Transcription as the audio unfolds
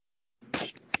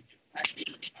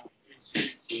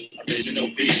Original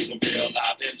beats, a real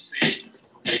live MC.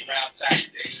 Playground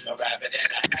tactics, no rabbit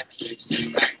and a hat trick.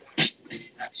 Just back when we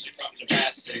sleep, action from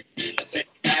Jurassic. Let's take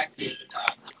it back to the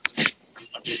top.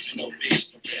 Original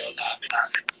beats, a real live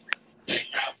MC.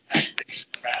 Playground tactics,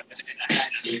 no rabbit and a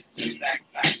hat trick. Just back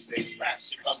classic,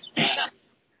 action from Jurassic.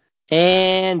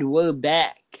 And we're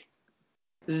back.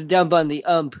 This is Dump on the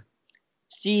Ump,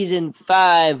 Season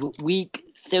 5, Week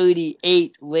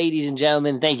 38. Ladies and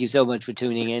gentlemen, thank you so much for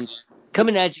tuning in.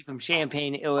 Coming at you from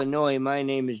Champaign, Illinois, my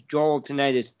name is Joel.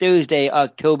 Tonight is Thursday,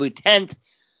 October 10th.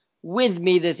 With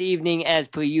me this evening, as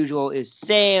per usual, is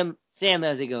Sam. Sam,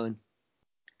 how's it going?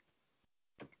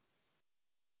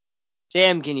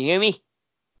 Sam, can you hear me?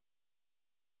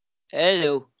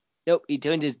 Hello. Nope, he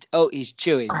turned his... Oh, he's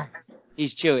chewing.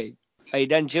 He's chewing. Are you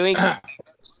done chewing?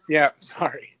 Yeah,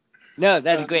 sorry. No,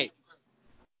 that's great.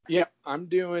 Yeah, I'm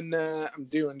doing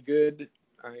good.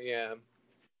 I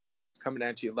coming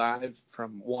at you live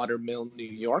from Watermill, New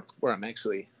York, where I'm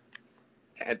actually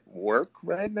at work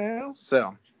right now.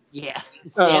 So Yeah.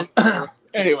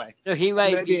 anyway, So he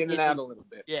might be in and out a little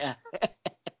bit. Yeah.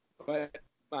 But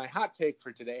my hot take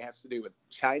for today has to do with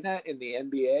China in the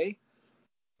NBA.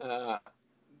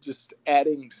 Just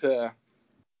adding to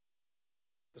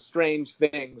the strange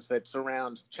things that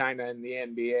surround China in the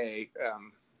NBA.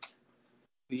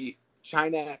 The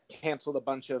China canceled a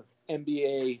bunch of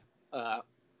NBA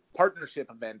partnership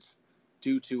events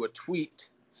due to a tweet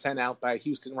sent out by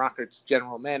Houston Rockets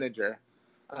general manager,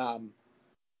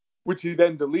 which he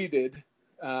then deleted.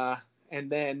 And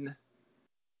then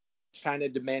China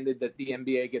demanded that the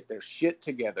NBA get their shit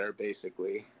together,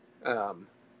 basically. And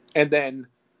then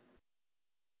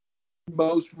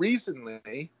most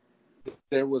recently,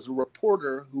 there was a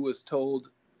reporter who was told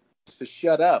to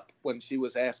shut up when she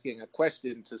was asking a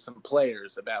question to some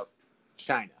players about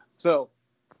China. So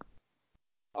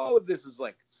all of this is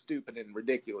like stupid and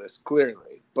ridiculous,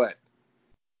 clearly, but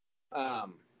I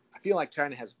feel like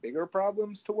China has bigger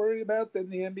problems to worry about than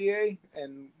the NBA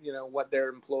and, what their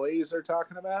employees are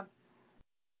talking about.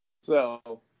 So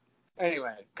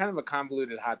anyway, kind of a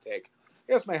convoluted hot take.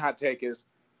 I guess my hot take is,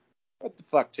 what the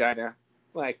fuck, China?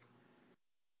 Like,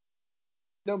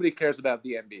 nobody cares about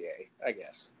the NBA, I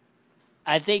guess.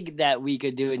 I think that we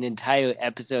could do an entire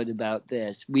episode about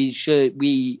this.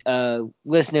 Listener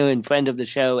and friend of the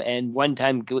show and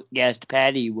one-time guest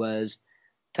Patty was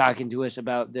talking to us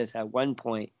about this at one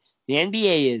point. The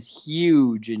NBA is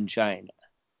huge in China,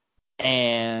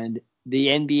 and the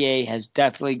NBA has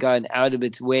definitely gone out of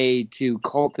its way to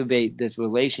cultivate this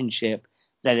relationship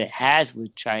that it has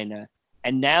with China.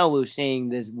 And now we're seeing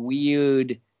this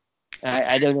weird,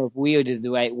 I don't know if weird is the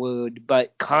right word,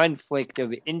 but conflict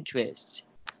of interest.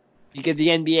 Because the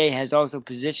NBA has also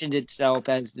positioned itself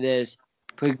as this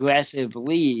progressive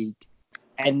league.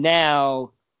 And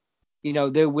now,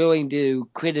 they're willing to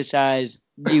criticize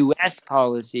U.S.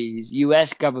 policies,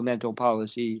 U.S. governmental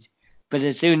policies. But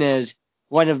as soon as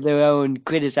one of their own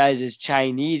criticizes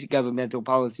Chinese governmental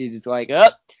policies, it's like, oh,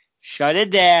 shut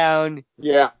it down.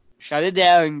 Yeah. Shut it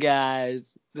down,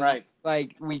 guys. Right.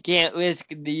 Like, we can't risk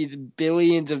these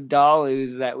billions of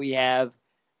dollars that we have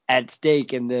at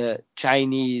stake in the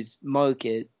Chinese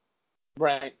market.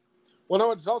 Right. Well,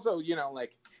 no, it's also,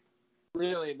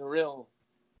 really the real,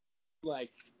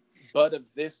 butt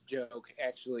of this joke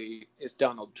actually is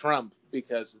Donald Trump,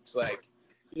 because it's like,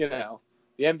 everyone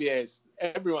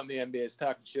in the NBA is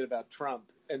talking shit about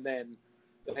Trump, and then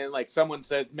someone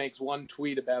makes one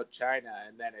tweet about China,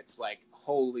 and then it's like,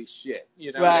 holy shit,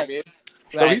 you know what I mean?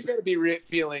 Right. So he's going to be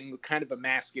feeling kind of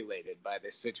emasculated by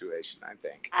this situation, I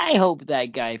think. I hope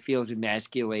that guy feels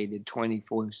emasculated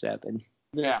 24/7.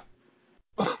 Yeah.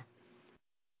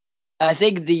 I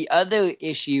think the other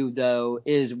issue, though,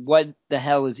 is what the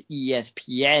hell is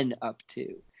ESPN up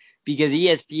to? Because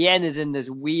ESPN is in this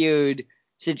weird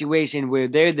situation where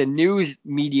they're the news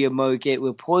media market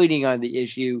reporting on the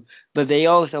issue, but they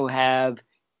also have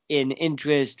an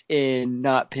interest in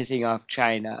not pissing off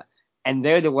China. And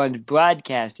they're the ones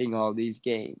broadcasting all these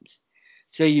games.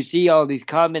 So you see all these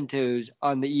commenters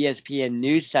on the ESPN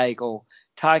news cycle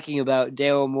talking about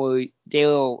Daryl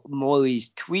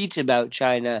Morey's tweets about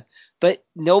China, but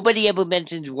nobody ever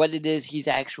mentions what it is he's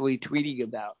actually tweeting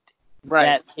about. Right.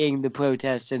 That being the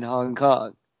protests in Hong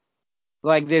Kong.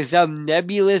 Like, there's some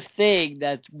nebulous thing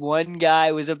that one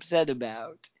guy was upset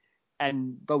about.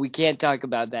 But we can't talk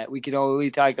about that. We can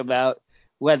only talk about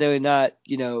whether or not,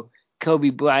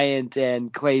 Kobe Bryant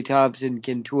and Klay Thompson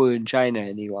can tour in China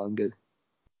any longer.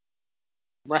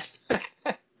 Right.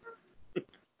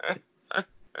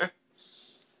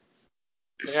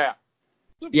 Yeah.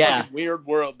 It's a fucking weird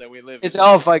world that we live in. It's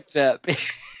all fucked up.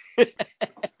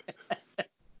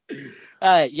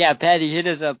 Yeah, Patty, hit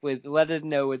us up with. Let us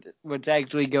know what's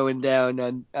actually going down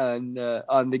on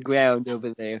the ground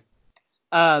over there.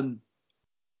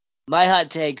 My hot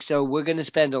take. So we're gonna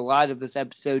spend a lot of this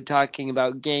episode talking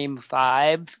about games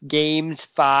 5,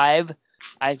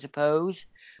 I suppose.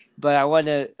 But I want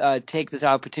to take this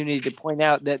opportunity to point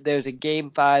out that there's a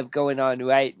game 5 going on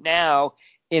right now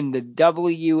in the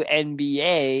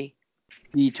WNBA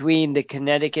between the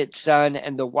Connecticut Sun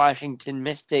and the Washington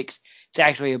Mystics. It's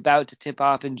actually about to tip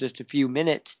off in just a few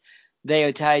minutes. They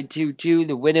are tied 2-2.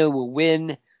 The winner will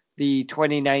win the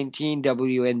 2019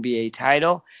 WNBA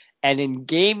title. And in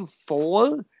game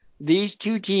 4, these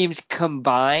two teams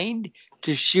combined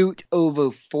to shoot over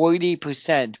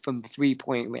 40% from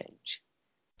three-point range.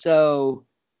 So,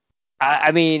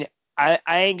 I mean, I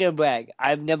ain't gonna brag.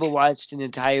 I've never watched an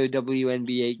entire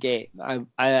WNBA game.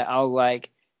 I'll like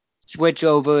switch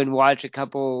over and watch a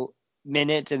couple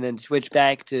minutes and then switch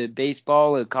back to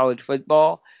baseball or college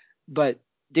football. But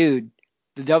dude,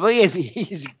 the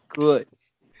WNBA is good.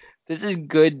 This is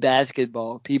good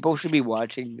basketball. People should be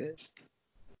watching this.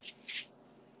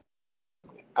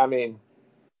 I mean,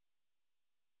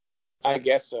 I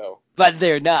guess so. But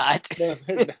they're not. No,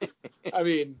 they're not. I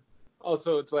mean,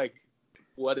 also it's like,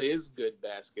 what is good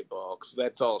basketball? Because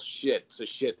that's all shit. It's a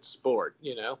shit sport,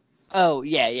 you know? Oh,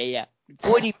 yeah.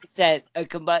 40%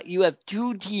 combined. You have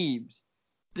two teams.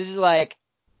 This is like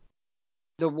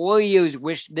the Warriors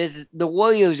wish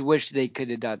they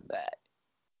could have done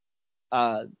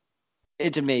that.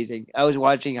 It's amazing. I was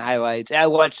watching highlights. I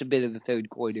watched a bit of the third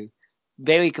quarter.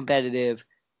 Very competitive.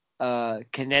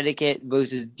 Connecticut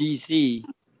versus DC.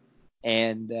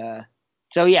 And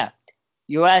so yeah,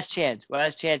 your last chance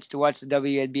to watch the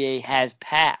WNBA has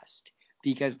passed,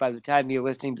 because by the time you're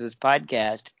listening to this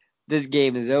podcast, this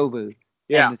game is over.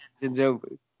 Yeah. And the season's over.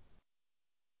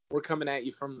 We're coming at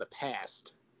you from the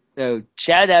past. So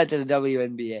shout out to the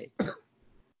WNBA.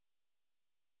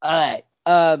 All right.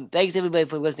 Thanks everybody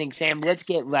for listening. Sam, let's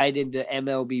get right into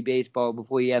MLB baseball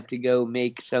before you have to go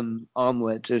make some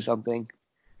omelets or something.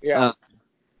 Yeah.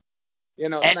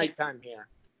 Nighttime here.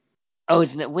 Oh,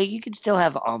 isn't it? Wait, you can still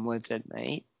have omelets at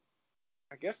night.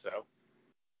 I guess so.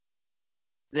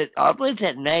 The omelets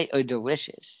at night are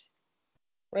delicious.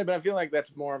 Right, but I feel like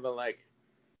that's more of a like,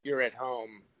 you're at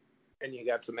home and you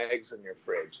got some eggs in your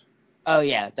fridge. Oh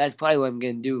yeah, that's probably what I'm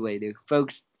gonna do later.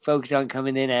 Folks aren't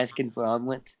coming in asking for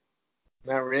omelets.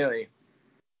 Not really.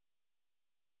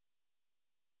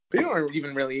 People don't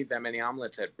even really eat that many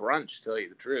omelets at brunch, to tell you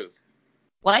the truth.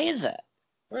 Why is that?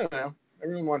 I don't know.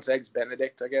 Everyone wants eggs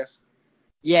Benedict, I guess.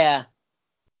 Yeah,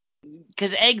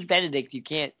 because eggs Benedict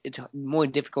it's more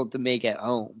difficult to make at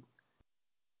home.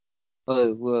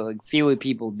 Well, fewer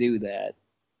people do that.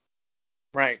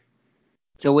 Right.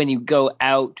 So when you go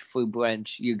out for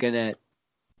brunch, you're gonna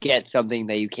get something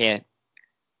that you can't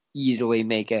easily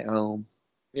make at home.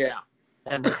 Yeah.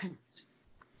 That makes sense.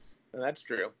 That's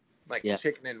true. Like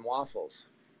chicken and waffles.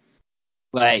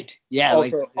 Right. Yeah.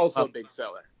 Also a big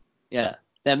seller. Yeah,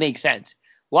 that makes sense.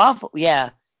 Waffle.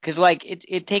 Yeah, because like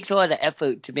it takes a lot of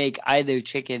effort to make either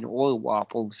chicken or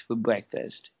waffles for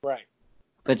breakfast. Right.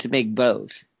 But to make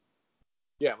both.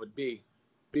 Yeah, it would be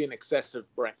an excessive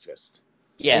breakfast.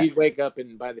 Yeah. You'd wake up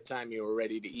and by the time you were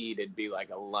ready to eat, it'd be like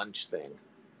a lunch thing.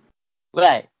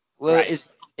 Right. Well, right.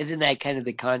 Isn't that kind of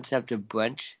the concept of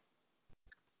brunch?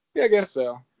 Yeah, I guess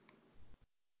so.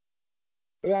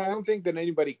 But I don't think that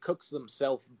anybody cooks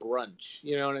themselves brunch.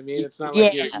 You know what I mean? It's not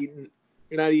like you're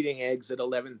not eating eggs at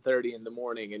 11:30 in the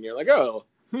morning and you're like, oh,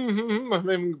 I'm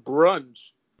having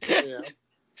brunch. You know?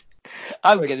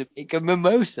 I'm gonna make a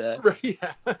mimosa. Right.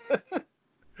 Yeah.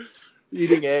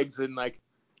 Eating eggs and like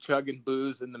chugging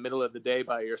booze in the middle of the day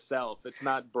by yourself. It's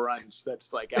not brunch.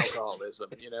 That's like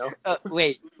alcoholism, you know?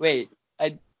 Wait.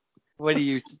 What do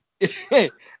you?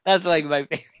 That's like my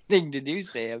favorite thing to do,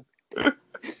 Sam.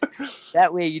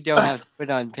 That way you don't have to put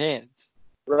on pants.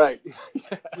 Right.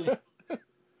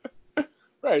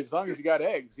 Right. As long as you got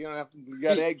eggs, you don't have to. You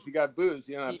got eggs, you got booze.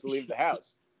 You don't have to leave the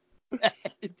house.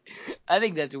 I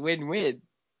think that's a win-win.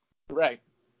 Right.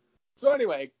 So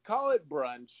anyway, call it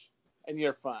brunch, and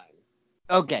you're fine.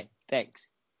 Okay, thanks.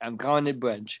 I'm calling it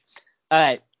brunch. All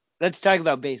right, let's talk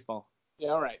about baseball. Yeah,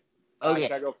 all right. Okay.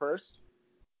 Should I go first?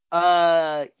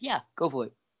 Yeah, go for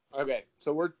it. Okay,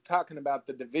 so we're talking about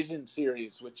the division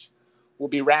series, which will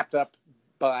be wrapped up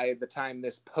by the time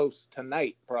this posts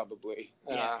tonight, probably.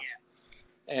 Yeah.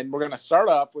 And we're going to start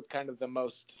off with kind of the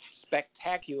most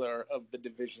spectacular of the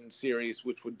division series,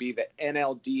 which would be the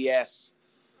NLDS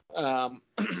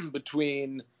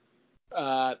between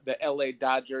the LA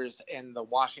Dodgers and the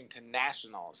Washington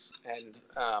Nationals. And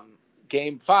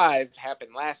Game 5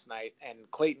 happened last night, and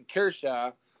Clayton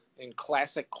Kershaw in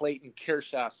classic Clayton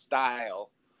Kershaw style,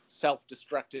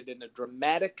 self-destructed in a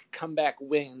dramatic comeback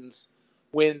win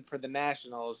for the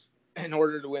Nationals in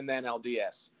order to win the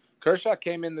NLDS. Kershaw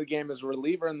came in the game as a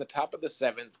reliever in the top of the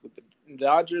seventh, with the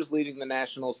Dodgers leading the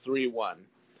Nationals 3-1.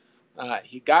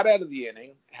 He got out of the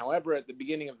inning. However, at the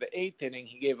beginning of the eighth inning,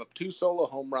 he gave up 2 solo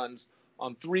home runs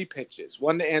on 3 pitches.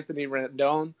 One to Anthony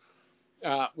Rendon,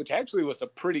 which actually was a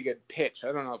pretty good pitch.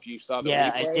 I don't know if you saw the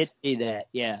replay. I did see that.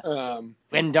 Yeah.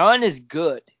 Rendon is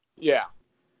good. Yeah,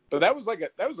 but that was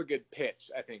a good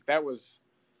pitch. I think that was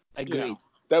agreed.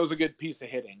 That was a good piece of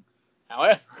hitting.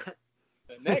 However,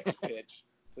 the next pitch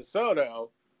to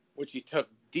Soto, which he took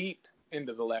deep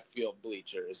into the left field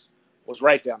bleachers, was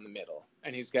right down the middle,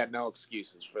 and he's got no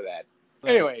excuses for that.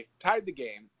 Right. Anyway, tied the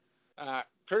game.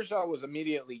 Kershaw was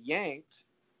immediately yanked,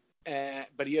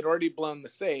 but he had already blown the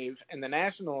save, and the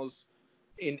Nationals,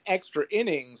 in extra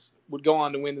innings, would go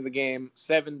on to win the game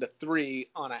 7-3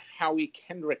 on a Howie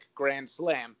Kendrick grand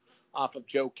slam off of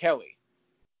Joe Kelly,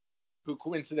 who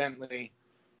coincidentally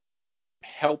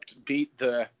helped beat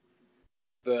the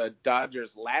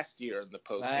Dodgers last year in the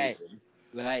postseason.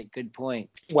 Right, good point.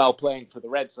 While playing for the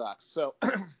Red Sox. So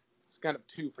it's kind of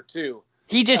 2 for 2.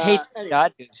 He just hates the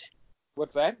Dodgers.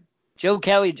 What's that? Joe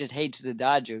Kelly just hates the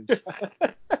Dodgers.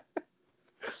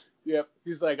 Yep.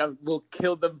 He's like, we'll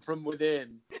kill them from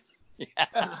within.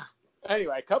 Yeah.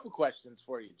 Anyway, a couple questions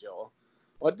for you, Joel.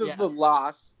 What does the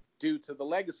loss do to the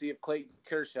legacy of Clayton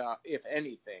Kershaw, if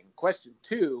anything? Question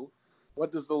 2,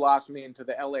 what does the loss mean to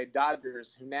the LA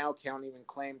Dodgers, who now can't even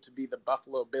claim to be the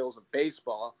Buffalo Bills of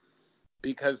baseball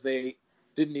because they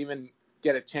didn't even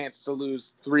get a chance to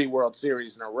lose 3 World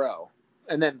Series in a row?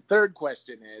 And then third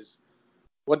question is,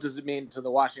 what does it mean to the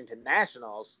Washington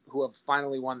Nationals, who have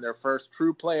finally won their first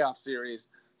true playoff series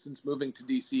since moving to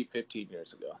D.C. 15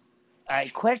 years ago? All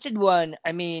right, question 1,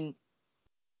 I mean,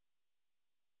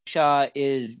 Shaw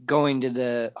is going to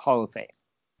the Hall of Fame.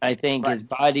 I think his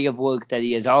body of work that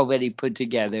he has already put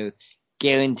together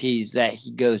guarantees that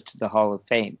he goes to the Hall of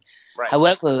Fame. Right.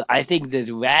 However, I think this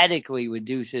radically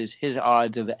reduces his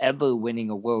odds of ever winning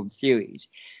a World Series.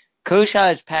 Kershaw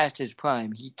is past his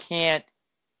prime. He can't,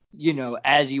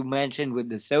 as you mentioned with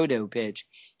the Soto pitch,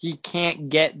 he can't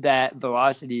get that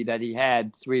velocity that he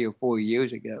had 3 or 4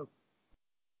 years ago.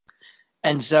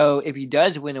 And so if he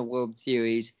does win a World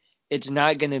Series, it's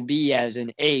not going to be as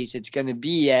an ace. It's going to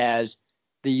be as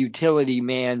the utility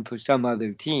man for some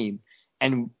other team.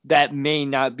 And that may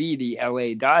not be the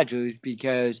LA Dodgers,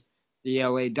 because the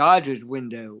LA Dodgers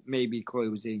window may be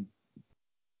closing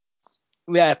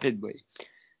rapidly.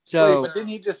 So, but didn't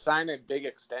he just sign a big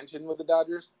extension with the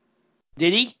Dodgers?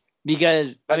 Did he?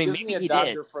 Because, maybe he a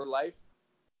Dodger for life?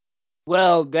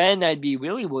 Well, then I'd be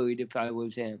really worried if I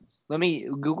was him. Let me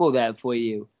Google that for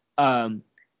you.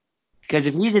 Because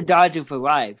if he's a Dodger for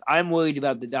life, I'm worried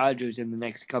about the Dodgers in the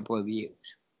next couple of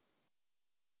years.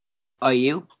 Are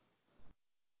you?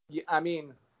 Yeah, I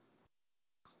mean,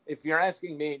 if you're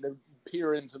asking me to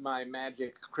peer into my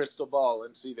magic crystal ball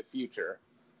and see the future,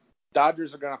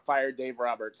 Dodgers are going to fire Dave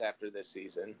Roberts after this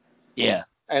season. Yeah.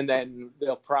 And then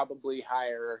they'll probably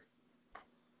hire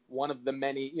one of the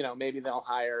many, maybe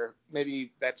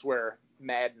that's where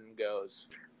Madden goes.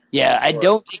 Yeah, I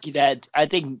don't think that. I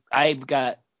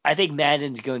think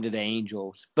Madden's going to the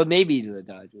Angels, but maybe to the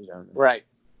Dodgers. I don't know. Right.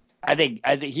 I think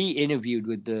he interviewed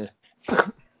with the.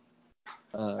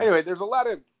 Anyway, there's a lot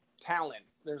of talent.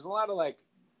 There's a lot of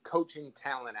coaching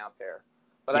talent out there,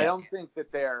 but I don't think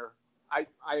that they're. I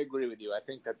agree with you. I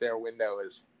think that their window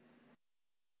is.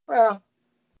 Well,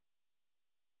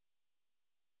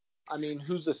 I mean,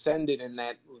 who's ascended in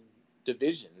that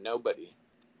division? Nobody.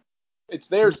 It's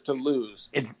theirs to lose.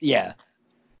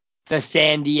 The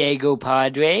San Diego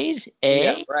Padres, eh?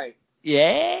 Yeah, right.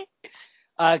 Yeah.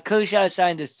 Kershaw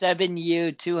signed a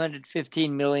 7-year,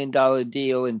 $215 million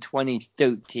deal in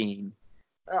 2013.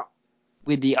 Oh.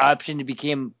 With the option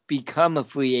to become a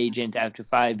free agent after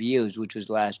 5 years, which was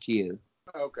last year.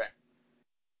 Okay.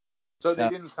 So they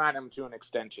didn't sign him to an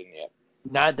extension yet?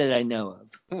 Not that I know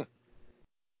of.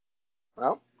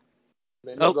 Well,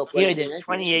 here it is,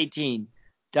 2018.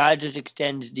 Dodgers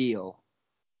extends deal.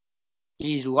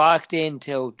 He's locked in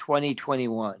till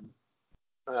 2021.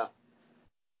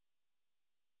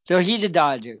 So he's a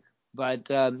Dodger, but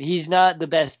he's not the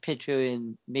best pitcher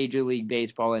in Major League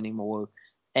Baseball anymore.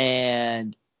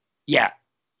 And,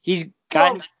 he's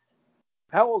got... Well,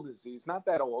 how old is he? He's not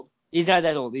that old. He's not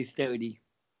that old. He's 30.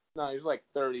 No, he's like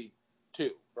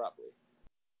 32, probably.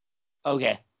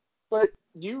 Okay. But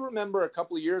do you remember a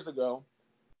couple of years ago,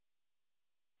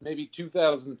 maybe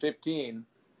 2015,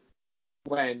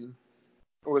 when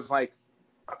it was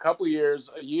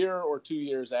a year or 2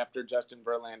 years after Justin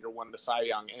Verlander won the Cy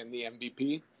Young and the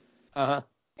MVP. Uh-huh.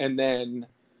 And then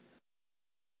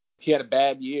he had a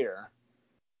bad year.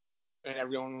 And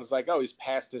everyone was like, oh, he's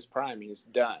past his prime. He's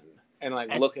done. And,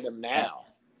 like, look at him now.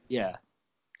 Yeah.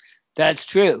 That's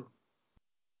true.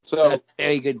 So that's a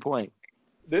very good point.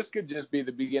 This could just be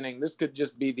the beginning. This could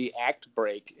just be the act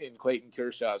break in Clayton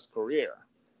Kershaw's career.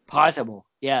 Possible,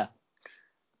 yeah.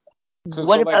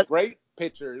 What about great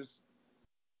pitchers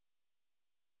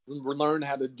learn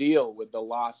how to deal with the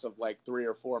loss of like 3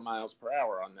 or 4 miles per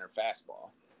hour on their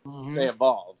fastball? Mm-hmm. They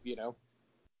evolve, you know?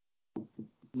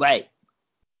 Right.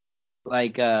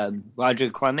 Like Roger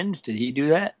Clemens, did he do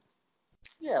that?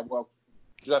 Yeah, well,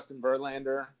 Justin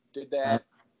Verlander did that.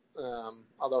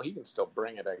 Although he can still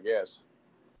bring it, I guess.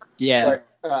 Yeah.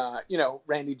 But, you know,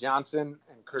 Randy Johnson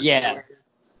and Kurt Schilling.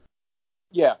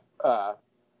 Yeah,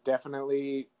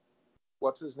 definitely.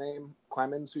 What's his name?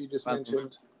 Clemens, who you just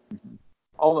mentioned.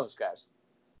 All those guys.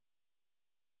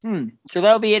 So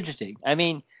that'll be interesting. I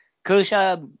mean,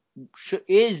 Kershaw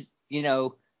is, you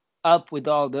know, up with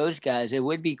all those guys. It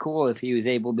would be cool if he was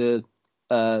able to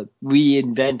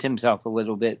reinvent himself a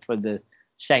little bit for the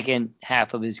second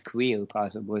half of his career,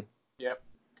 possibly. Yep.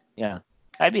 Yeah,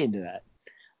 I'd be into that.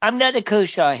 I'm not a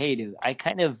Kershaw hater. I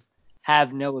kind of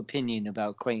have no opinion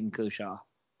about Clayton Kershaw.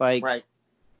 Like, right.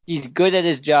 He's good at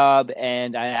his job,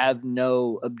 and I have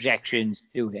no objections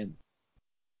to him.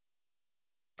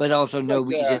 But also he's no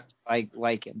reason to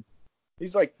like him.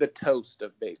 He's like the toast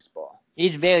of baseball.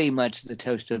 He's very much the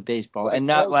toast of baseball, like, and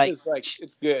not toast like is like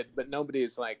it's good, but nobody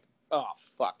is like, oh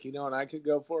fuck, you know what I could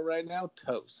go for right now?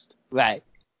 Toast. Right.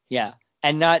 Yeah,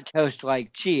 and not toast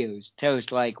like Cheers,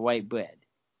 toast like white bread.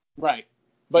 Right.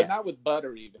 But not with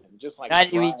butter even, just like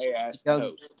dry ass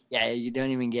toast. Yeah, you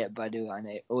don't even get butter on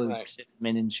it, or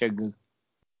cinnamon and sugar.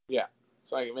 Yeah.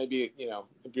 It's like maybe, you know,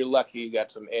 if you're lucky, you got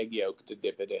some egg yolk to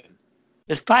dip it in.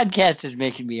 This podcast is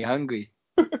making me hungry.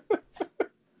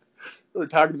 We're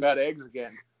talking about eggs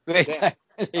again. All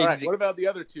right, what about the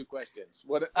other two questions?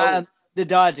 The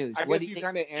Dodgers. I guess you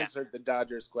kind of answered the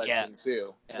Dodgers question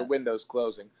too. Yeah. The window's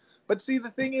closing. But see, the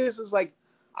thing is like,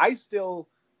 I still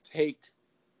take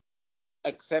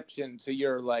exception to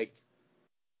your, like,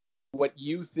 what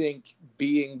you think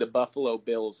being the Buffalo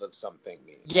Bills of something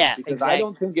means. Yeah, because exactly. I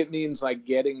don't think it means like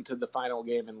getting to the final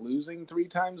game and losing 3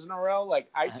 times in a row. Like,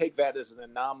 I take that as an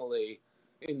anomaly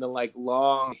in the like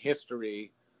long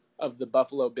history of the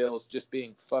Buffalo Bills just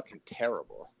being fucking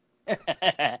terrible.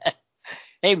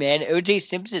 Hey man, O.J.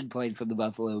 Simpson played for the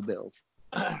Buffalo Bills.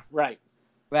 Right.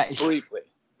 Briefly.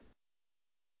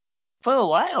 For a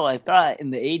while, I thought, in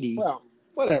the 80s. Well,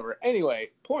 whatever. Anyway,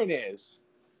 point is,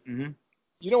 you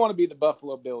don't want to be the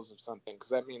Buffalo Bills of something because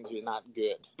that means you're not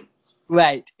good.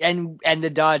 Right. And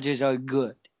the Dodgers are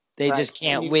good. They just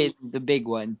can't win the big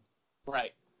one.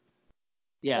 Right.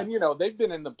 Yeah. And, you know, they've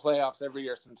been in the playoffs every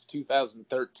year since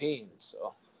 2013,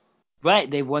 so. Right.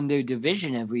 They've won their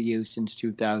division every year since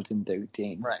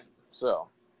 2013. Right. So.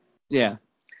 Yeah.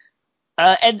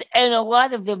 And a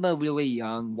lot of them are really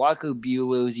young. Walker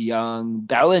Buehler's young.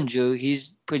 Bellinger, he's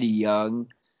pretty young.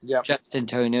 Yep. Justin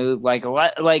Turner,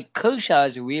 like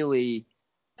Kershaw's really,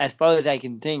 as far as I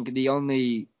can think, the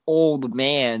only old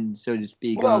man, so to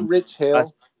speak. Well, Rich Hill.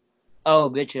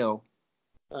 Rich Hill.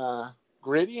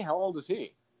 Gritty, how old is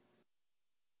he?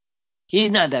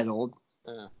 He's not that old.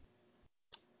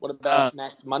 What about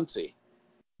Max Muncy?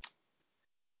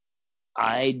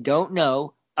 I don't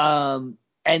know.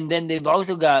 And then they've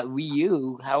also got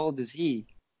Ryu. How old is he?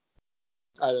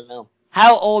 I don't know.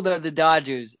 How old are the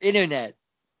Dodgers? Internet.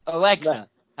 Alexa,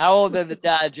 how old are the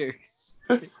Dodgers?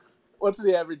 What's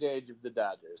the average age of the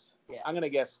Dodgers? Yeah. I'm going to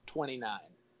guess 29.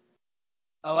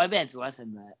 Oh, I bet it's less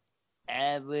than that.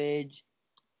 Average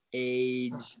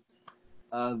age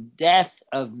of death,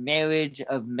 of marriage,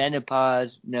 of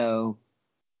menopause, no.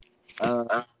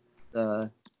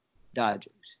 The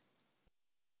Dodgers.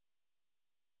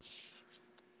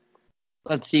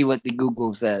 Let's see what the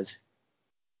Google says.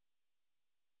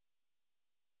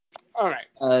 All right.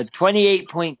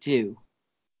 28.2.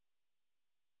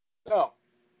 Oh.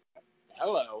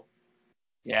 Hello.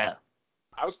 Yeah.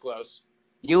 I was close.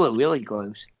 You were really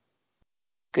close.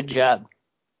 Good job.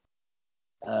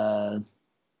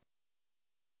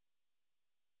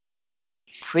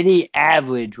 Pretty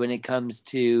average when it comes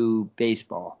to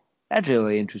baseball. That's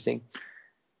really interesting.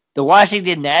 The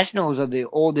Washington Nationals are the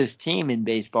oldest team in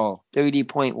baseball,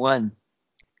 30.1.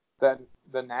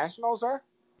 The Nationals are?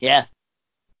 Yeah.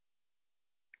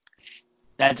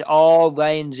 That's all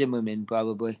Ryan Zimmerman,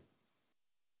 probably.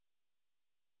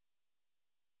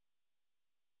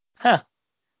 Huh.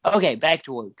 Okay, back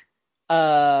to work.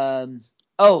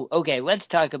 Oh, okay. Let's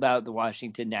talk about the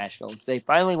Washington Nationals. They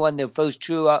finally won their first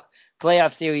true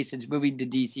playoff series since moving to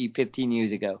DC 15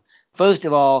 years ago. First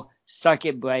of all, suck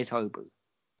it, Bryce Harper.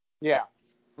 Yeah.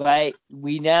 Right?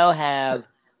 We now have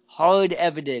hard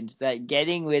evidence that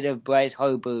getting rid of Bryce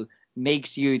Harper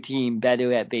makes your team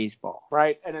better at baseball.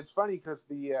 Right. And it's funny because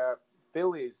the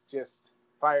Phillies just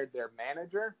fired their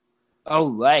manager.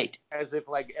 Oh, right. As if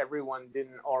like everyone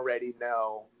didn't already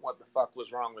know what the fuck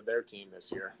was wrong with their team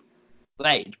this year.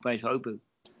 Right, Bryce Harper.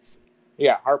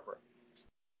 Yeah, Harper.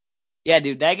 Yeah,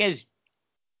 dude, that guy's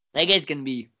gonna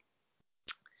be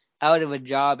out of a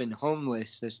job and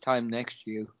homeless this time next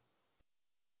year.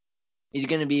 He's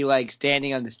gonna be like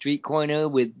standing on the street corner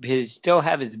with still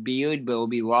have his beard, but it'll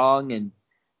be long and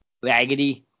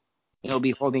raggedy. He'll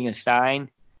be holding a sign.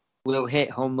 We'll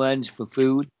hit home runs for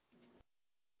food,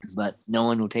 but no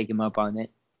one will take him up on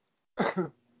it.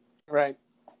 Right.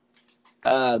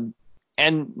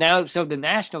 And now, so the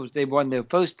Nationals, they've won their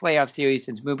first playoff series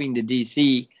since moving to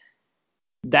DC.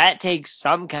 That takes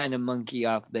some kind of monkey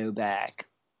off their back.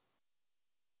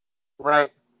 Right.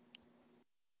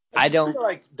 I don't feel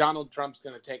like Donald Trump's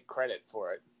going to take credit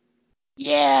for it.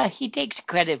 Yeah, he takes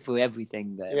credit for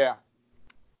everything, though. Yeah.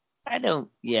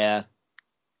 Yeah.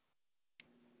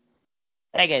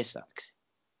 That guy sucks.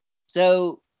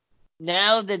 So,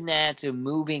 now the Nats are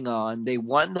moving on. They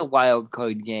won the wild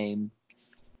card game.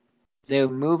 They're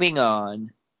moving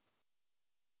on.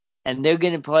 And they're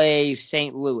going to play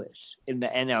St. Louis in the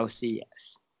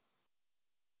NLCS.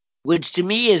 Which to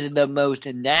me is the most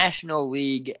National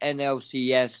League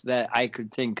NLCS that I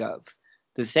could think of.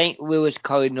 The St. Louis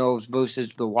Cardinals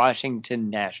versus the Washington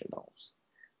Nationals.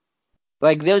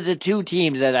 Like, those are two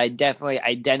teams that I definitely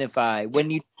identify.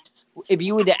 If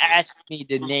you were to ask me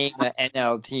to name an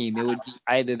NL team, it would be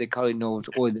either the Cardinals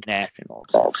or the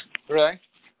Nationals. Really?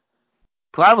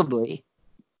 Probably.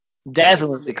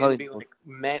 Definitely the It'd be Cardinals. like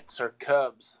Mets or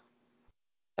Cubs.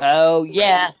 Oh,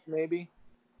 yeah. Maybe.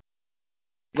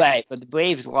 Right, but the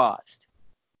Braves lost.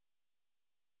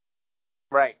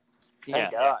 Right. Yeah.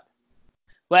 Thank God.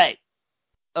 Right.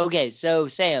 Okay, so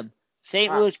Sam, St.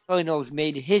 Huh. Louis Cardinals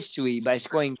made history by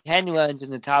scoring 10 runs in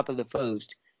the top of the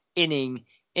first inning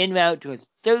en route to a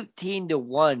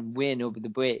 13-1 win over the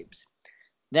Braves.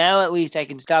 Now at least I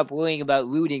can stop worrying about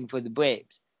rooting for the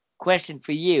Braves. Question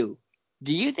for you.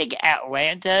 Do you think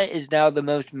Atlanta is now the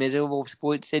most miserable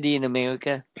sports city in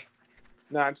America?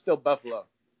 No, it's still Buffalo.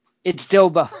 It's still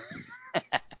Buffalo.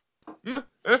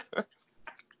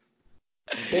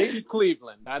 Maybe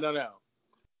Cleveland. I don't know.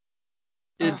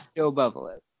 It's still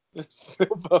Buffalo. It's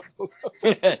still Buffalo.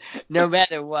 No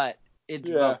matter what, it's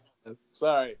Buffalo.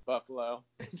 Sorry, Buffalo.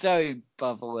 Sorry,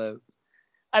 Buffalo.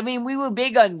 I mean, we were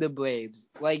big on the Braves.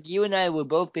 Like, you and I were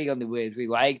both big on the Braves. We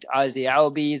liked Ozzie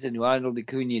Albies and Ronald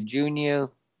Acuna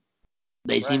Jr.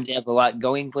 They seem to have a lot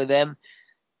going for them.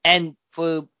 And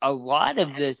for a lot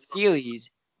of the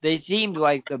series, they seemed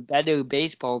like the better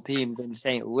baseball team than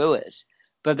St. Louis.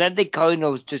 But then the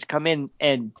Cardinals just come in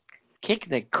and kick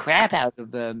the crap out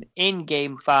of them in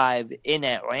Game 5 in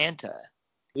Atlanta.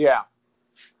 Yeah.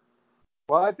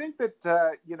 Well, I think that,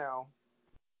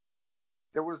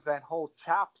 there was that whole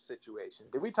Chop situation.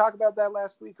 Did we talk about that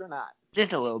last week or not?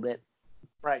 Just a little bit.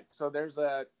 Right. So there's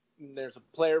a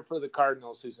player for the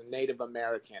Cardinals who's a Native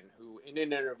American who, in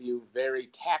an interview, very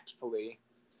tactfully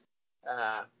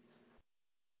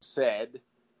said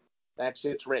that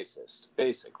shit's racist,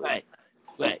 basically.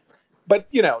 Right. But,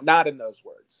 not in those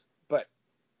words.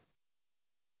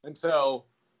 And so,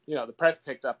 the press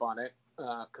picked up on it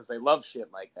because they love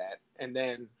shit like that. And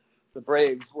then the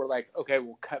Braves were like, okay,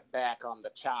 we'll cut back on the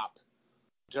chop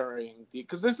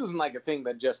because this isn't like a thing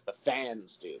that just the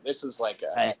fans do. This is like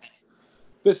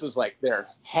their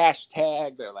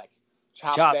hashtag. They're like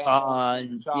chop down,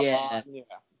 on. chop Yeah. on.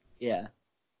 Yeah.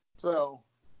 So,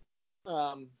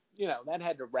 that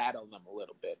had to rattle them a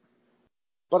little bit.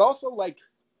 But also, as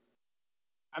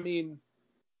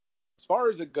far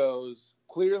as it goes,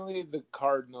 clearly the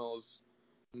Cardinals,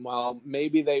 while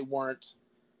maybe they weren't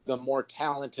the more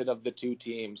talented of the two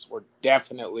teams, were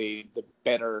definitely the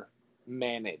better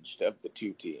managed of the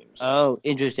two teams. Oh,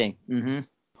 interesting.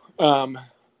 Mm-hmm.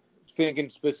 Thinking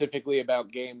specifically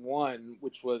about Game 1,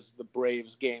 which was the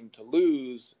Braves' game to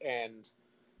lose, and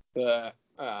the,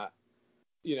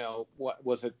 what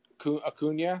was it,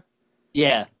 Acuna?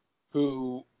 Yeah.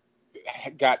 Who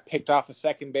got picked off of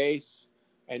second base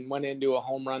and went into a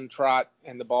home run trot,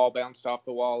 and the ball bounced off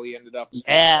the wall. He ended up.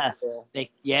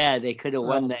 They could have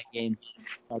won that game.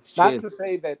 That's true. Not to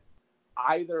say that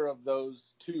either of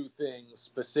those two things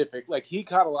specific, he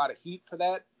caught a lot of heat for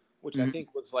that, which I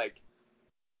think was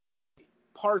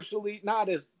partially not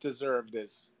as deserved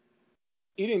as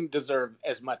he didn't deserve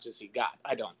as much as he got,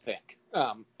 I don't think.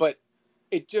 But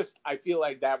I feel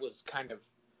like that was kind of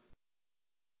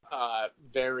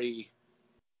very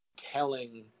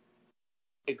telling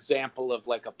example of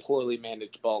like a poorly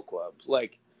managed ball club.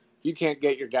 Like, if you can't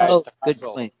get your guys to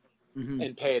hustle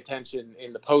and pay attention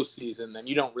in the postseason, then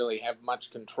you don't really have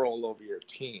much control over your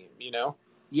team, you know?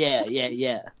 Yeah.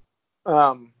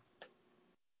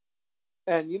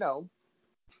 And, you know,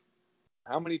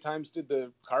 how many times did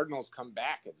the Cardinals come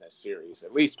back in this series?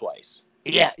 At least twice.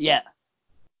 Yeah.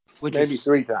 Maybe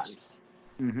 3 times.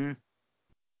 Mm-hmm.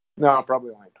 No,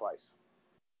 probably only twice.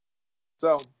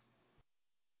 So,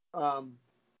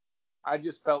 I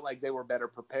just felt like they were better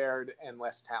prepared and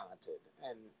less talented.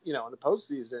 And, you know, in the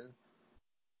postseason,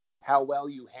 how well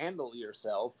you handle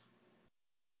yourself,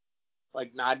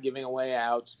 like not giving away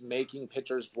outs, making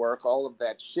pitchers work, all of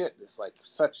that shit is like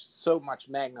so much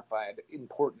magnified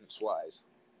importance-wise.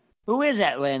 Who is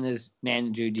Atlanta's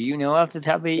manager? Do you know off the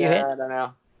top of your head? I don't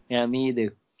know. Yeah, me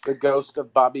either. The ghost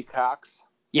of Bobby Cox.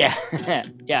 Yeah.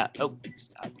 Yeah. Oh,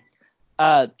 stop.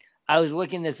 I was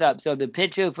looking this up. So the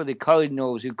pitcher for the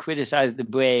Cardinals who criticized the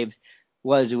Braves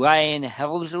was Ryan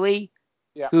Helsley,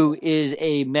 who is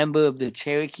a member of the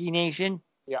Cherokee Nation.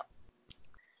 Yeah.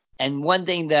 And one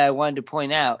thing that I wanted to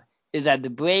point out is that the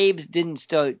Braves didn't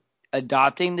start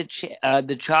adopting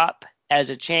the chop as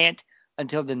a chant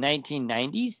until the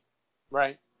 1990s.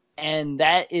 Right. And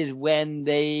that is when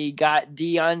they got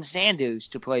Deion Sanders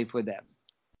to play for them.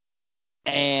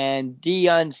 And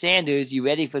Deion Sanders, you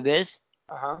ready for this?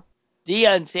 Uh-huh.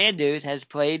 Deion Sanders has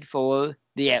played for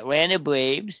the Atlanta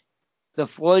Braves, the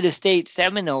Florida State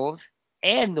Seminoles,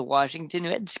 and the Washington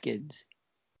Redskins.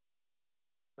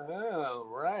 Oh,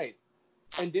 right.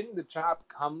 And didn't the chop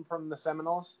come from the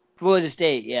Seminoles? Florida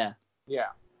State, yeah. Yeah.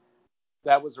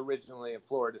 That was originally a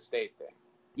Florida State thing.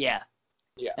 Yeah.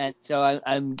 Yeah. And so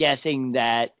I'm guessing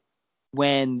that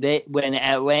when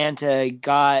Atlanta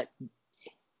got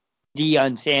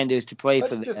Deion Sanders to play for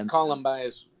them. Let's just call him by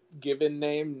his given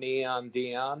name, Neon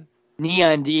Deion.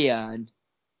 Neon Deion.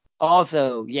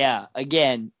 Also, yeah,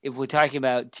 again, if we're talking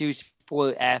about two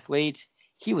sport athletes,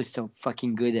 he was so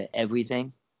fucking good at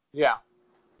everything. Yeah.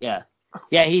 Yeah.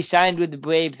 Yeah, he signed with the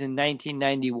Braves in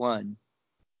 1991.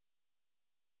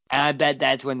 And I bet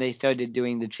that's when they started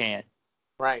doing the chant.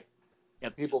 Right.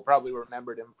 Yep. People probably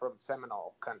remembered him from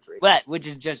Seminole country. But, which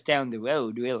is just down the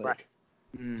road, really. Right.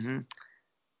 Mm-hmm.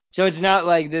 So it's not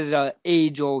like there's an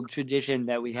age-old tradition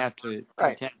that we have to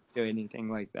protect or anything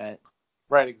like that.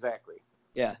 Right, exactly.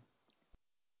 Yeah.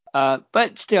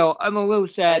 But still, I'm a little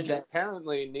sad that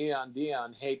apparently Neon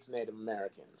Deion hates Native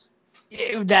Americans.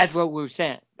 That's what we're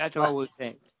saying. That's all we're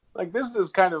saying. Like, this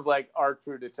is kind of like our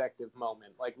True Detective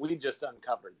moment. Like, we just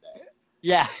uncovered that.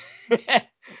 Yeah.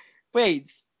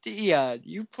 Wait, Deion,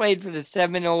 you played for the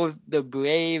Seminoles, the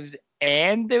Braves,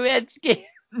 and the Redskins?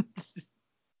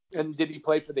 And did he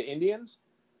play for the Indians?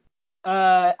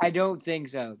 I don't think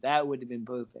so. That would have been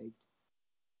perfect.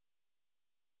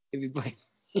 If he played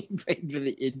for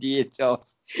the Indians,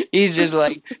 he's just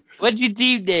like, what's your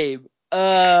team name?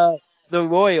 The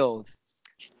Royals.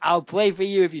 I'll play for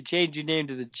you if you change your name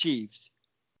to the Chiefs.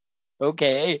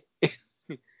 Okay.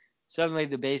 Suddenly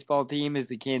the baseball team is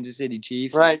the Kansas City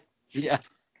Chiefs. Right. Yeah.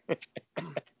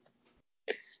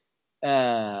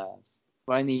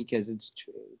 Funny because it's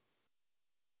true.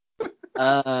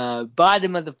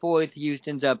 Bottom of the fourth,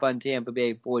 Houston's up on Tampa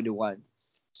Bay 4-1.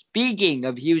 Speaking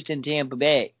of Houston, Tampa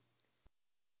Bay,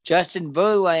 Justin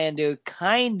Verlander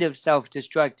kind of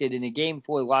self-destructed in a Game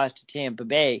 4 loss to Tampa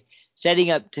Bay,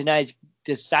 setting up tonight's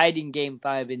deciding Game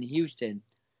 5 in Houston.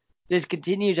 This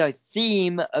continues our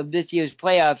theme of this year's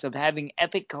playoffs of having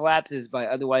epic collapses by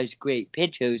otherwise great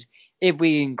pitchers, if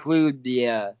we include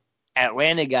the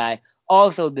Atlanta guy.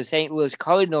 Also, the St. Louis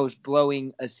Cardinals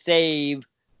blowing a save.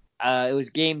 It was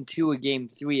Game 2 or Game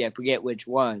 3. I forget which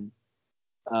one.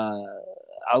 I'll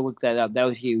look that up. That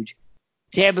was huge.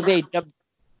 Tampa Bay jumped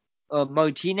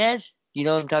Martinez. You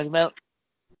know what I'm talking about?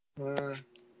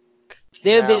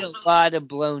 There have been a lot of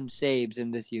blown saves in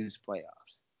this year's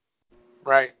playoffs.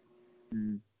 Right.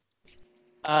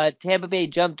 Tampa Bay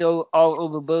jumped all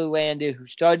over Verlander, who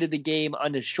started the game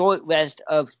on a short rest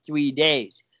of 3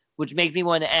 days, which makes me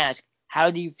want to ask, how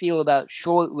do you feel about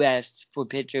short rests for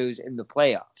pitchers in the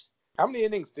playoffs? How many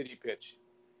innings did he pitch?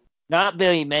 Not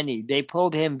very many. They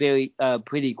pulled him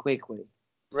pretty quickly.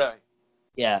 Really?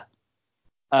 Yeah.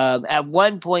 At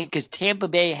one point, because Tampa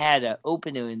Bay had an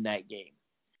opener in that game,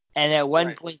 and at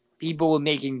one point people were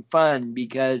making fun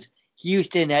because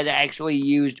Houston had actually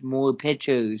used more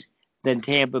pitchers than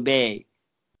Tampa Bay,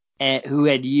 who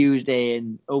had used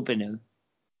an opener.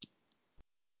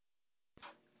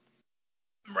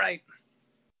 Right.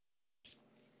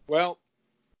 Well,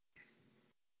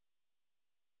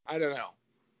 I don't know.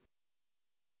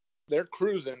 They're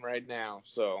cruising right now,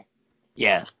 so.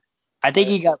 Yeah. I think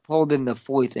he got pulled in the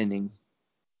 4th inning.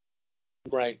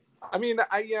 Right. I mean,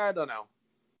 I don't know.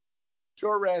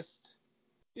 Short rest,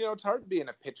 it's hard being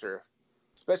a pitcher,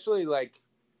 especially like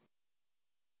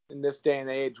in this day and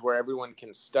age where everyone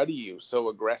can study you so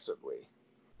aggressively.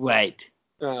 Right.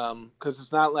 Because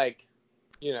it's not like,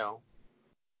 you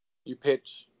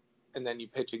pitch and then you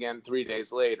pitch again 3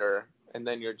 days later and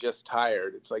then you're just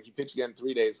tired. It's like you pitch again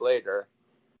 3 days later.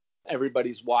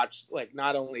 Everybody's watched, like,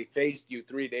 not only faced you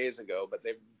 3 days ago, but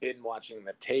they've been watching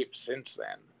the tape since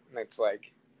then. And it's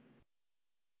like,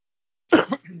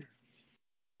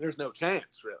 there's no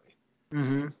chance, really.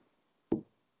 Mm-hmm.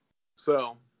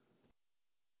 So,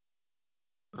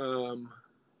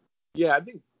 yeah, I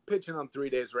think pitching on 3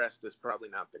 days rest is probably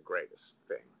not the greatest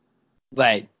thing.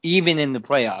 Right. Even in the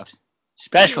playoffs.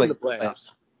 Especially in the playoffs.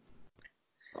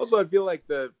 Also, I feel like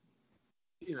the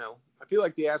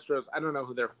Astros, I don't know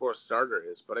who their 4th starter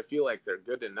is, but I feel like they're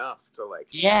good enough to,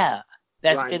 like,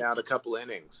 grind out a couple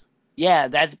innings. Yeah,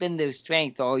 that's been their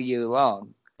strength all year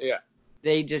long. Yeah.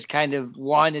 They just kind of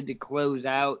wanted to close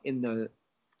out in the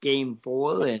game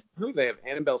 4. And who do they have?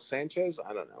 Anibal Sanchez?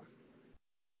 I don't know.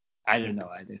 I don't know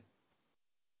either.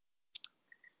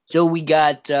 So we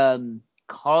got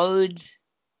Cards,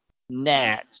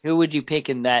 Nats. Who would you pick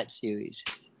in that series?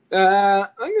 I'm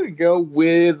going to go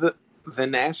with the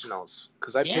Nationals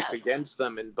because I picked against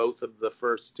them in both of the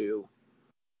first 2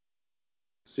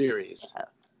 series.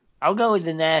 I'll go with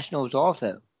the Nationals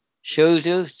also.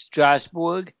 Scherzer,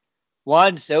 Strasburg.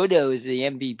 Juan Soto is the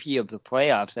MVP of the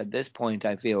playoffs at this point,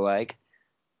 I feel like.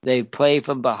 They play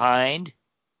from behind.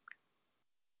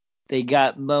 They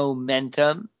got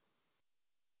momentum.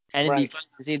 And it'd be fun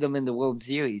to see them in the World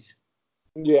Series.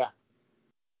 Yeah.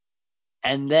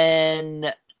 And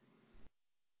then,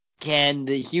 can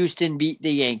the Houston beat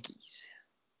the Yankees?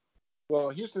 Well,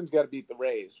 Houston's got to beat the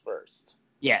Rays first.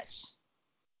 Yes.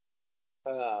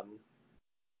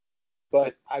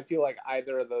 But I feel like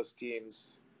either of those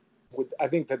teams would. I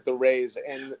think that the Rays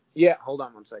and hold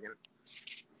on one second.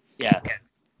 Yeah.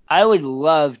 I would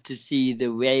love to see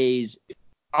the Rays.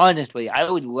 Honestly, I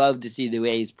would love to see the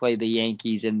Rays play the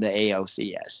Yankees in the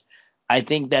ALCS. I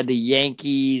think that the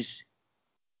Yankees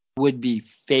would be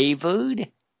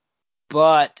favored,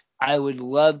 but I would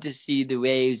love to see the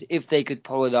Rays, if they could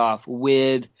pull it off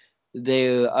with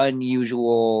their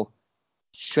unusual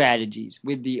strategies,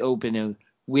 with the opener,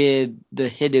 with the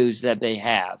hitters that they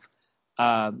have.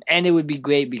 And it would be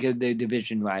great because they're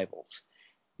division rivals.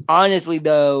 Honestly,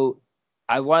 though,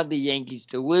 I want the Yankees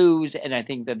to lose, and I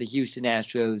think that the Houston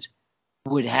Astros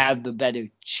would have the better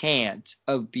chance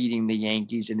of beating the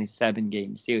Yankees in a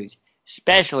 7-game series,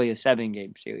 especially a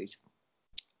 7-game series.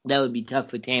 That would be tough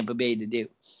for Tampa Bay to do.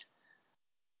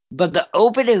 But the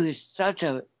opener is such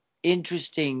an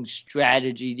interesting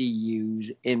strategy to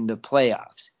use in the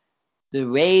playoffs. The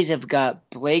Rays have got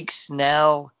Blake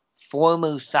Snell,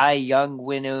 former Cy Young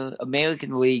winner,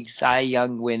 American League Cy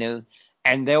Young winner,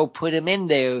 and they'll put him in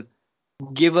there,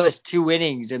 give us 2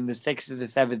 innings in the 6th or the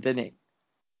 7th inning.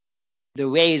 The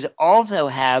Rays also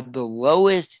have the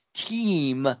lowest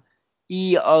team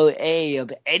ERA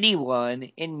of anyone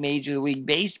in Major League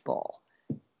Baseball.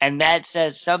 And that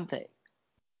says something.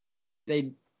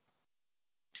 I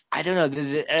don't know,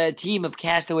 there's a team of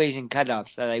castaways and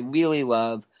cutoffs that I really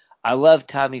love. I love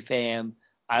Tommy Pham.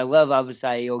 I love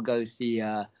Avisail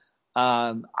Garcia.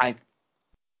 I'm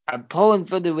pulling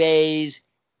for the Rays,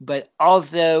 but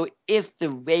also if the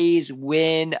Rays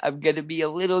win, I'm going to be a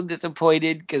little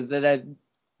disappointed because then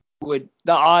the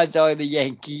odds are the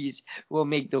Yankees will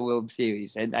make the World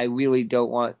Series, and I really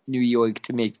don't want New York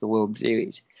to make the World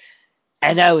Series.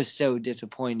 And I was so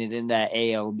disappointed in that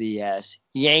ALDS.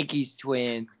 Yankees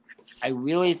Twins. I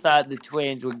really thought the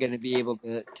Twins were going to be able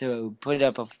to put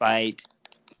up a fight,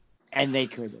 and they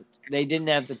couldn't. They didn't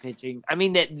have the pitching. I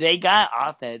mean, they got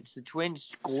offense. The Twins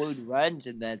scored runs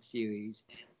in that series,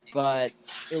 but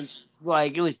it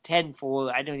was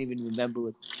 10-4. I don't even remember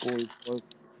what the scores were.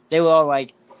 They were all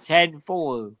like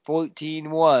 10-4,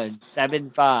 14-1,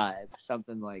 7-5,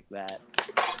 something like that.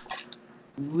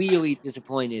 Really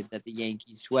disappointed that the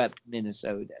Yankees swept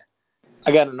Minnesota.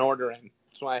 I got an order in.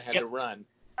 That's why I had to run.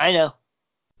 I know.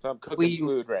 So I'm cooking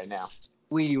food right now.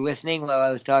 Were you listening while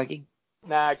I was talking?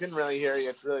 Nah, I couldn't really hear you.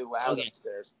 It's really loud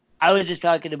upstairs. I was just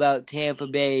talking about Tampa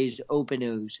Bay's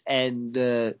openers and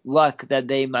the luck that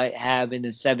they might have in a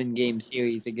 7-game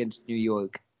series against New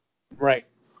York. Right.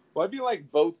 Well, I feel like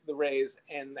both the Rays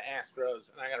and the Astros,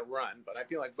 and I got to run, but I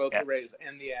feel like both the Rays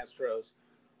and the Astros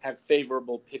have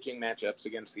favorable pitching matchups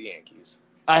against the Yankees.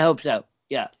 I hope so.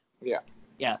 Yeah. Yeah.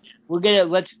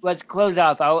 Let's close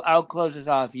off. I'll close us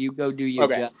off. You go do your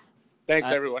Okay. job. Thanks,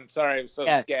 everyone. Sorry I was so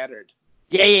scattered.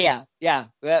 Yeah.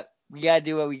 Well, we gotta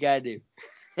do what we gotta do.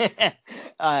 All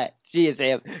right. See you,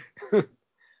 Sam.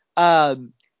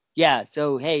 Yeah.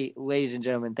 So, hey, ladies and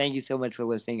gentlemen, thank you so much for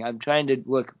listening. I'm trying to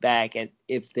look back at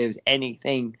if there's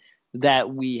anything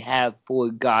that we have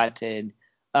forgotten.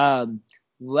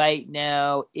 Right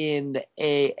now in the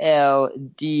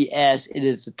ALDS, it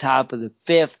is the top of the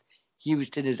fifth.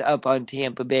 Houston is up on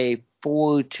Tampa Bay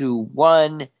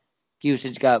 4-1.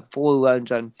 Houston's got 4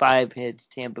 runs on 5 hits.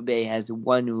 Tampa Bay has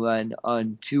 1 run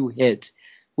on 2 hits.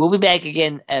 We'll be back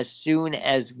again as soon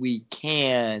as we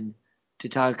can to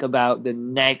talk about the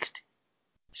next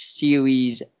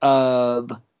series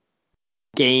of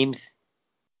games.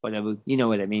 Whatever, you know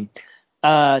what I mean.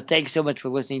 Thanks so much for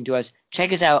listening to us.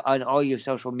 Check us out on all your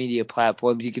social media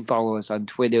platforms. You can follow us on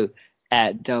Twitter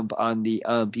at Dump on the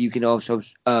Ump. You can also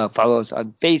follow us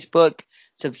on Facebook.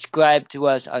 Subscribe to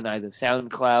us on either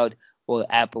SoundCloud or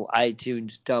Apple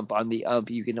iTunes, Dump on the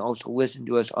Ump. You can also listen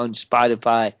to us on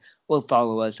Spotify or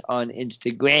follow us on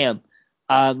Instagram.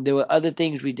 There were other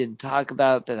things we didn't talk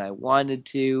about that I wanted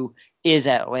to. Is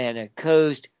Atlanta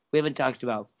Coast. We haven't talked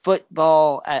about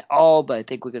football at all, but I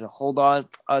think we're going to hold on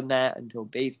that until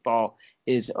baseball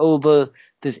is over.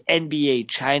 This NBA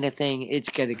China thing, it's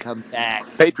going to come back.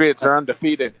 Patriots are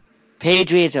undefeated.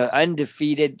 Patriots are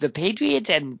undefeated. The Patriots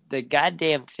and the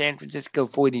goddamn San Francisco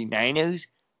 49ers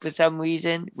for some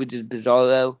reason, which is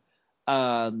bizarro.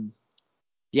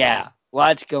 Yeah,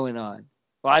 lots going on.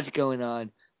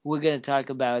 We're going to talk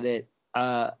about it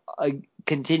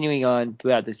continuing on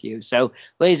throughout this year. So,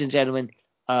 ladies and gentlemen,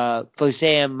 for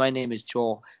Sam, my name is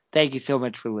Joel. Thank you so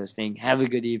much for listening. Have a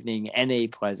good evening and a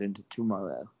pleasant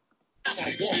tomorrow.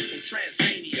 I walk from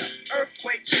Transylvania,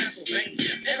 earthquake,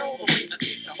 Transylvania, and all the way I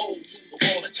kicked a hole through the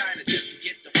wall of China just to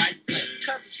get the right plane.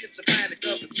 Cause of schizophrenic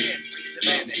of the pen, breathe the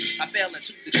minute. I fell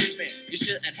into the deep end. You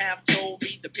shouldn't have told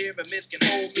me the pyramids can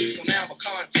hold me, so now a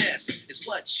contest is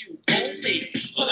what you